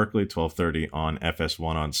Cal in Berkeley, 12:30 on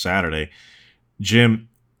FS1 on Saturday. Jim,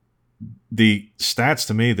 the stats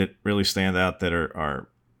to me that really stand out that are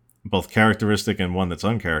both characteristic and one that's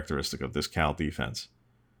uncharacteristic of this Cal defense.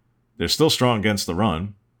 They're still strong against the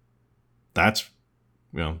run. That's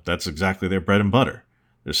exactly their bread and butter.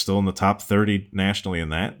 They're still in the top 30 nationally in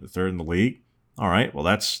that, the third in the league. All right, well,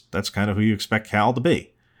 that's kind of who you expect Cal to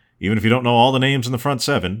be. Even if you don't know all the names in the front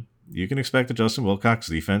 7, you can expect the Justin Wilcox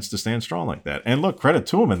defense to stand strong like that. And look, credit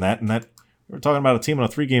to him in that we're talking about a team on a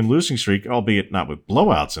 3-game losing streak, albeit not with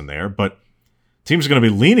blowouts in there, but teams are going to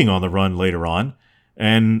be leaning on the run later on,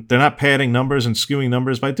 and they're not padding numbers and skewing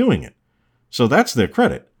numbers by doing it. So that's their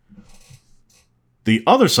credit. The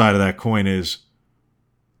other side of that coin is,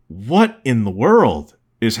 what in the world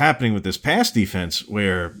is happening with this pass defense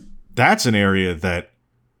where that's an area that,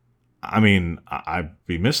 I'd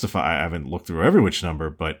be mystified. I haven't looked through every which number,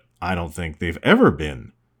 but I don't think they've ever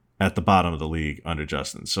been at the bottom of the league under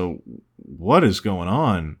Justin. So what is going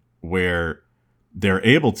on where they're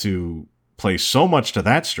able to play so much to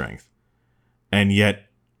that strength, and yet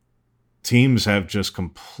teams have just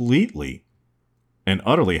completely and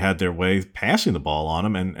utterly had their way passing the ball on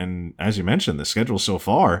them? And as you mentioned, the schedule so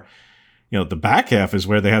far, the back half is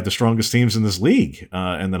where they have the strongest teams in this league.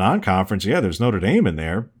 And the non-conference, there's Notre Dame in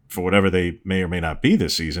there for whatever they may or may not be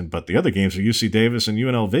this season, but the other games are UC Davis and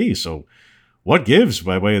UNLV. So what gives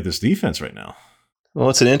by way of this defense right now? Well,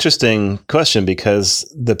 it's an interesting question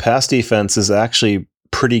because the pass defense is actually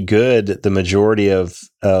pretty good the majority of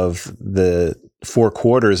the 4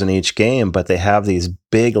 quarters in each game, but they have these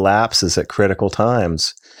big lapses at critical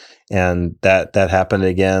times. And that happened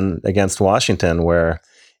again against Washington, where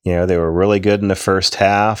they were really good in the first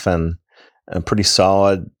half and pretty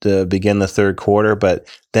solid to begin the third quarter, but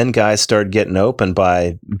then guys started getting open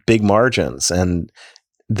by big margins. And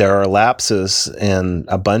there are lapses in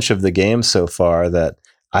a bunch of the games so far that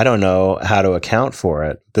I don't know how to account for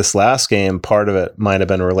it. This last game, part of it might have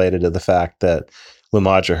been related to the fact that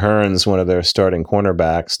Lamadja Hearns, one of their starting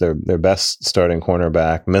cornerbacks, their best starting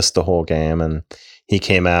cornerback, missed the whole game, and he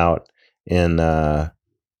came out in the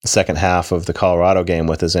second half of the Colorado game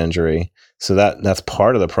with his injury. So that's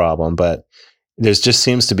part of the problem, but there just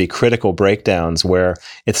seems to be critical breakdowns where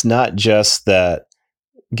it's not just that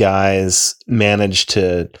guys manage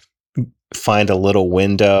to find a little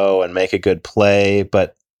window and make a good play,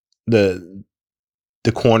 but the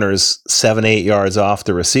corner's 7-8 yards off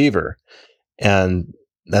the receiver. And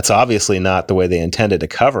that's obviously not the way they intended to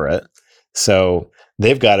cover it. So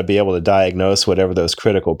they've got to be able to diagnose whatever those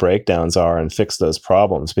critical breakdowns are and fix those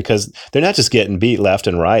problems, because they're not just getting beat left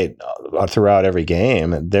and right throughout every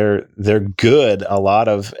game. They're good a lot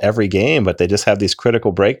of every game, but they just have these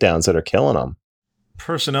critical breakdowns that are killing them.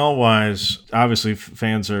 Personnel-wise, obviously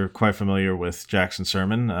fans are quite familiar with Jackson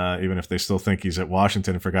Sermon, even if they still think he's at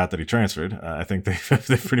Washington and forgot that he transferred. I think they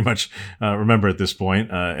pretty much remember at this point.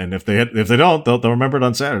 And if they don't, they'll remember it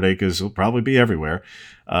on Saturday because he'll probably be everywhere.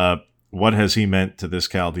 what has he meant to this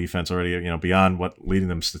Cal defense already? Beyond what leading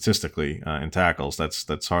them statistically in tackles,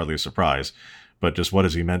 that's hardly a surprise. But just what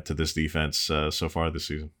has he meant to this defense so far this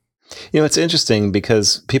season? It's interesting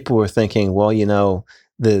because people were thinking, well,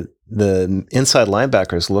 the inside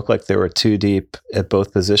linebackers look like they were too deep at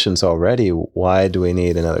both positions already. Why do we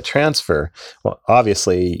need another transfer? Well,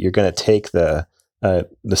 obviously, you're going to take the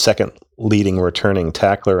second leading returning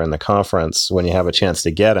tackler in the conference when you have a chance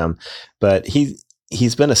to get him. But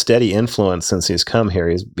he's been a steady influence since he's come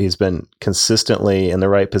here. He's been consistently in the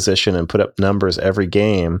right position and put up numbers every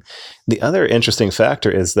game. The other interesting factor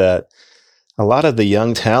is that a lot of the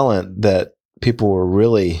young talent that people were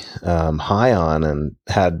really high on and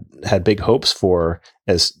had big hopes for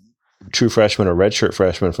as true freshmen or redshirt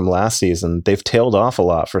freshmen from last season, they've tailed off a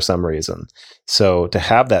lot for some reason. So to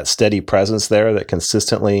have that steady presence there that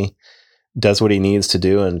consistently does what he needs to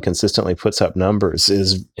do and consistently puts up numbers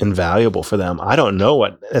is invaluable for them. I don't know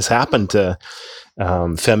what has happened to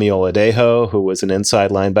Femi Oladejo, who was an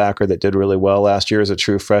inside linebacker that did really well last year as a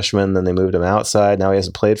true freshman. Then they moved him outside. Now he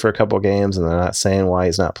hasn't played for a couple of games, and they're not saying why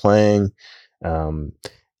he's not playing.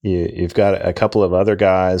 You've got a couple of other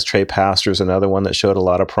guys. Trey Pastor's another one that showed a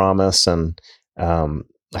lot of promise, and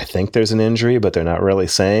I think there's an injury, but they're not really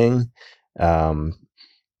saying.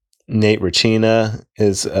 Nate Rachina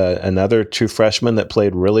is another true freshman that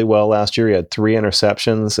played really well last year. He had 3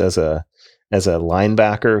 interceptions as a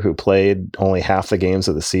linebacker who played only half the games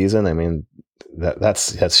of the season. I mean,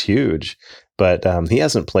 that's huge. But he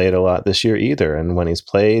hasn't played a lot this year either. And when he's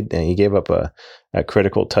played, and he gave up a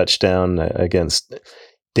critical touchdown against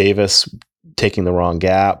Davis, taking the wrong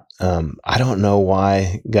gap. I don't know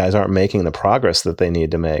why guys aren't making the progress that they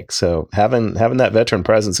need to make. So having that veteran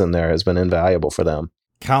presence in there has been invaluable for them.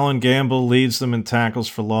 Colin Gamble leads them in tackles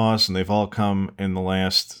for loss, and they've all come in the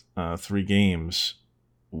last 3 games.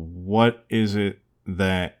 What is it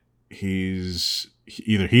that he's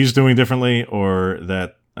doing differently, or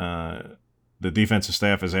that the defensive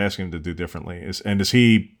staff is asking him to do differently? Is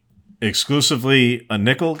he exclusively a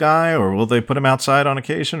nickel guy, or will they put him outside on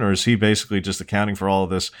occasion, or is he basically just accounting for all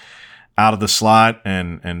of this out of the slot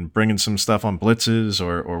and bringing some stuff on blitzes,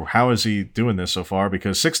 or how is he doing this so far?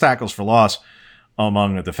 Because 6 tackles for loss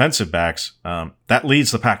among the defensive backs, that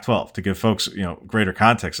leads the Pac-12. To give folks greater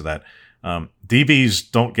context of that,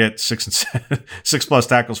 DBs don't get 6 plus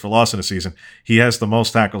tackles for loss in a season. He has the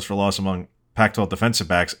most tackles for loss among Pac-12 defensive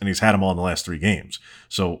backs, and he's had them all in the last 3 games.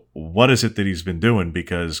 So what is it that he's been doing?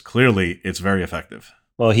 Because clearly it's very effective.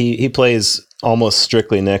 Well, he plays almost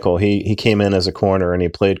strictly nickel. He came in as a corner, and he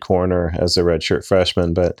played corner as a redshirt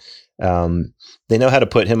freshman, but they know how to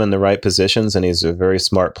put him in the right positions, and he's a very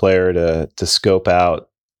smart player to scope out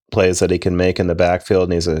plays that he can make in the backfield,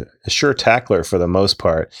 and he's a sure tackler for the most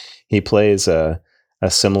part. He plays a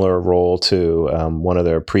similar role to one of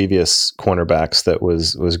their previous cornerbacks that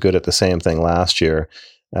was good at the same thing last year.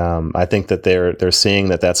 I think that they're seeing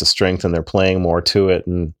that that's a strength, and they're playing more to it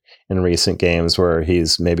in recent games where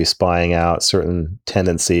he's maybe spying out certain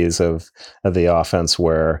tendencies of the offense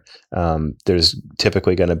where there's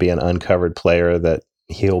typically going to be an uncovered player that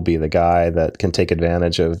he'll be the guy that can take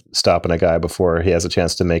advantage of stopping a guy before he has a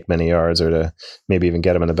chance to make many yards, or to maybe even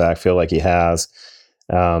get him in the backfield like he has.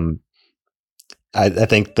 I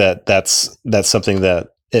think that's something that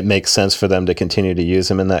it makes sense for them to continue to use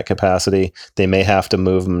him in that capacity. They may have to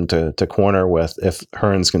move him to corner with if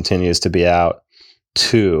Hearns continues to be out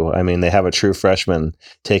too. I mean, they have a true freshman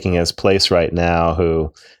taking his place right now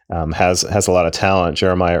who has a lot of talent,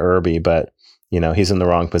 Jeremiah Irby, but he's in the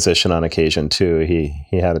wrong position on occasion too. He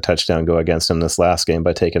had a touchdown go against him this last game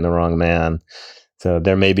by taking the wrong man. So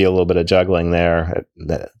there may be a little bit of juggling there.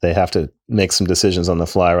 They have to make some decisions on the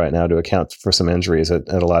fly right now to account for some injuries at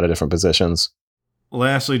a lot of different positions.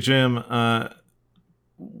 Lastly, Jim,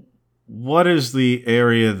 what is the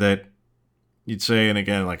area that you'd say, and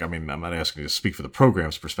again, I'm not asking you to speak for the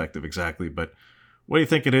program's perspective exactly, but what do you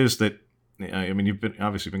think it is that, you've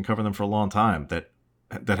been covering them for a long time, that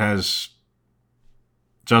has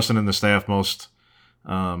Justin and the staff most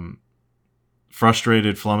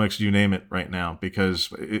frustrated, flummoxed, you name it right now?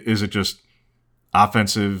 Because is it just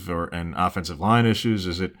offensive and offensive line issues?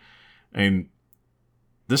 Is it,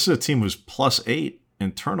 this is a team who's +8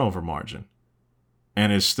 in turnover margin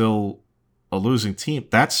and is still a losing team.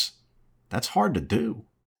 That's hard to do.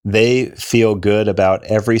 They feel good about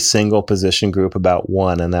every single position group about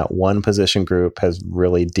one, and that one position group has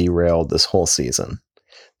really derailed this whole season.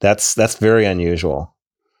 That's very unusual.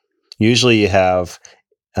 Usually you have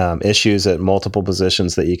issues at multiple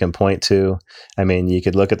positions that you can point to. I mean, you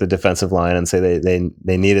could look at the defensive line and say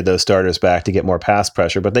they needed those starters back to get more pass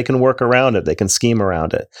pressure, but they can work around it. They can scheme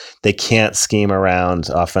around it. They can't scheme around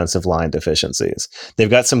offensive line deficiencies. They've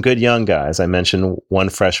got some good young guys. I mentioned one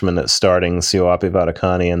freshman that's starting, Sioapi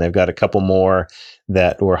Vadakani, and they've got a couple more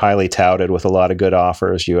that were highly touted with a lot of good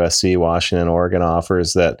offers, USC, Washington, Oregon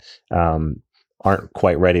offers that aren't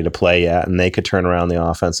quite ready to play yet, and they could turn around the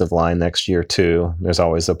offensive line next year too. There's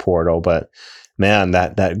always a portal, but man,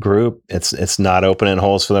 that group, it's not opening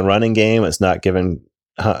holes for the running game. It's not giving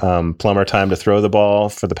Plummer time to throw the ball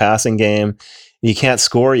for the passing game. You can't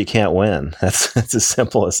score, you can't win. That's as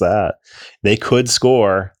simple as that. They could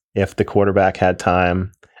score if the quarterback had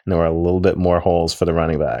time and there were a little bit more holes for the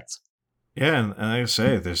running backs. Yeah, and like I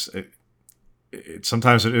say,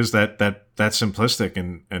 sometimes it is that simplistic,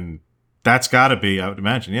 and that's got to be, I would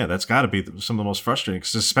imagine, that's got to be some of the most frustrating,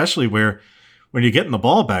 especially when you're getting the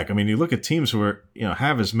ball back. I mean, you look at teams who are,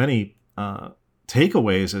 have as many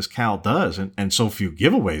takeaways as Cal does, and so few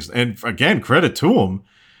giveaways. And again, credit to them,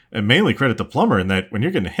 and mainly credit to Plummer, in that when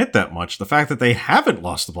you're getting hit that much, the fact that they haven't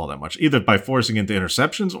lost the ball that much, either by forcing into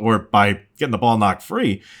interceptions or by getting the ball knocked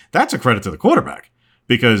free, that's a credit to the quarterback,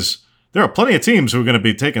 because there are plenty of teams who are going to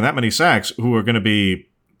be taking that many sacks who are going to be,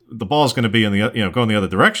 the ball's going to be in the, going the other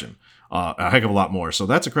direction. A heck of a lot more. So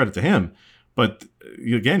that's a credit to him. But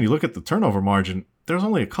again, you look at the turnover margin, there's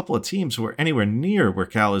only a couple of teams who are anywhere near where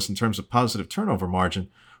Cal is in terms of positive turnover margin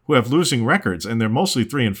who have losing records, and they're mostly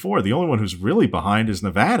 3-4. The only one who's really behind is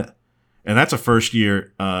Nevada. And that's a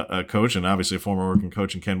first-year coach, and obviously a former Oregon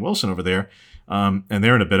coach in Ken Wilson over there. And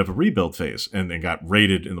they're in a bit of a rebuild phase, and they got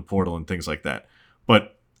rated in the portal and things like that.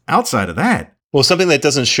 But outside of that, well, something that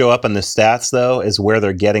doesn't show up in the stats, though, is where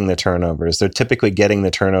they're getting the turnovers. They're typically getting the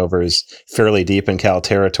turnovers fairly deep in Cal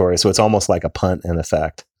territory, so it's almost like a punt in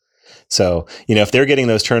effect. So, if they're getting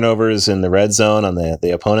those turnovers in the red zone on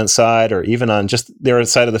the opponent's side, or even on just their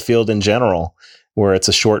side of the field in general, where it's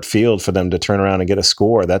a short field for them to turn around and get a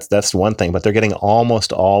score, that's one thing. But they're getting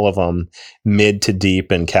almost all of them mid to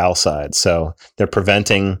deep in Cal side. So they're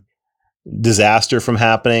preventing disaster from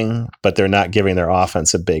happening, but they're not giving their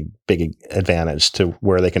offense a big advantage to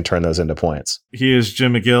where they can turn those into points. He is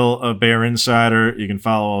Jim McGill of Bear Insider. You can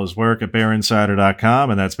follow all his work at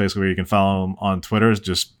bearinsider.com, and that's basically where you can follow him on Twitter.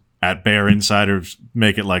 Just at Bear Insider,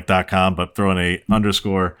 make it like .com, but throw in a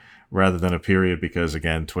underscore rather than a period, because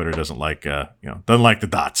again, Twitter doesn't like the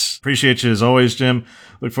dots. Appreciate you as always, Jim.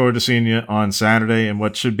 Look forward to seeing you on Saturday in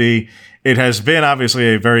what should be, it has been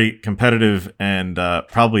obviously a very competitive and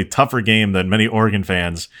probably tougher game than many Oregon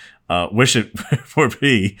fans wish it would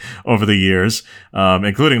be over the years,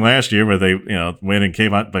 including last year where they, win and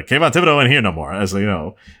Kayvon Thibodeau ain't here no more, as they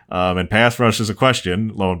know. And pass rush is a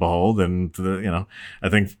question, lo and behold. And, I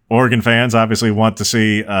think Oregon fans obviously want to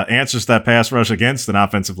see answers to that pass rush against an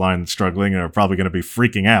offensive line struggling, and are probably going to be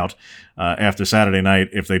freaking out after Saturday night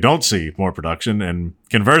if they don't see more production. And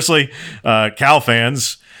conversely, Cal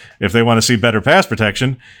fans, if they want to see better pass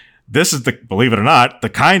protection, this is, believe it or not, the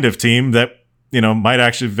kind of team that might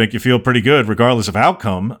actually make you feel pretty good regardless of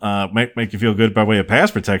outcome, make you feel good by way of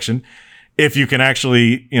pass protection, if you can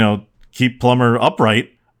actually, keep Plummer upright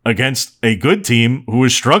against a good team who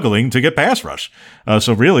is struggling to get pass rush.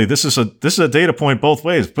 So really, this is a data point both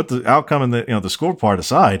ways. Put the outcome and the score part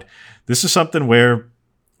aside. This is something where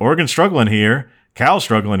Oregon's struggling here, Cal's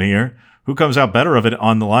struggling here. Who comes out better of it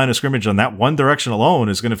on the line of scrimmage on that one direction alone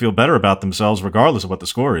is going to feel better about themselves regardless of what the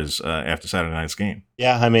score is after Saturday night's game.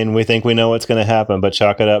 Yeah, I mean, we think we know what's going to happen, but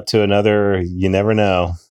chalk it up to another, you never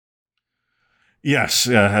know. Yes,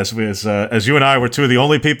 as you and I were two of the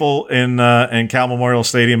only people in Cal Memorial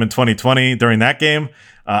Stadium in 2020 during that game,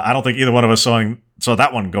 I don't think either one of us saw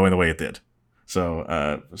that one going the way it did.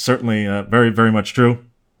 So certainly very, very much true.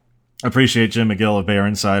 Appreciate Jim McGill of Bear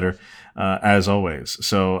Insider. As always.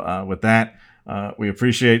 So with that, we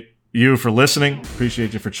appreciate you for listening.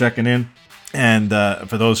 Appreciate you for checking in. And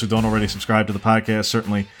for those who don't already subscribe to the podcast,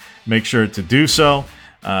 certainly make sure to do so.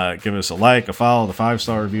 Give us a like, a follow, the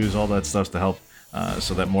 5-star reviews, all that stuff to help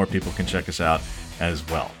so that more people can check us out as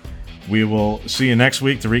well. We will see you next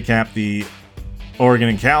week to recap the Oregon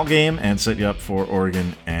and Cal game and set you up for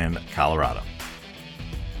Oregon and Colorado.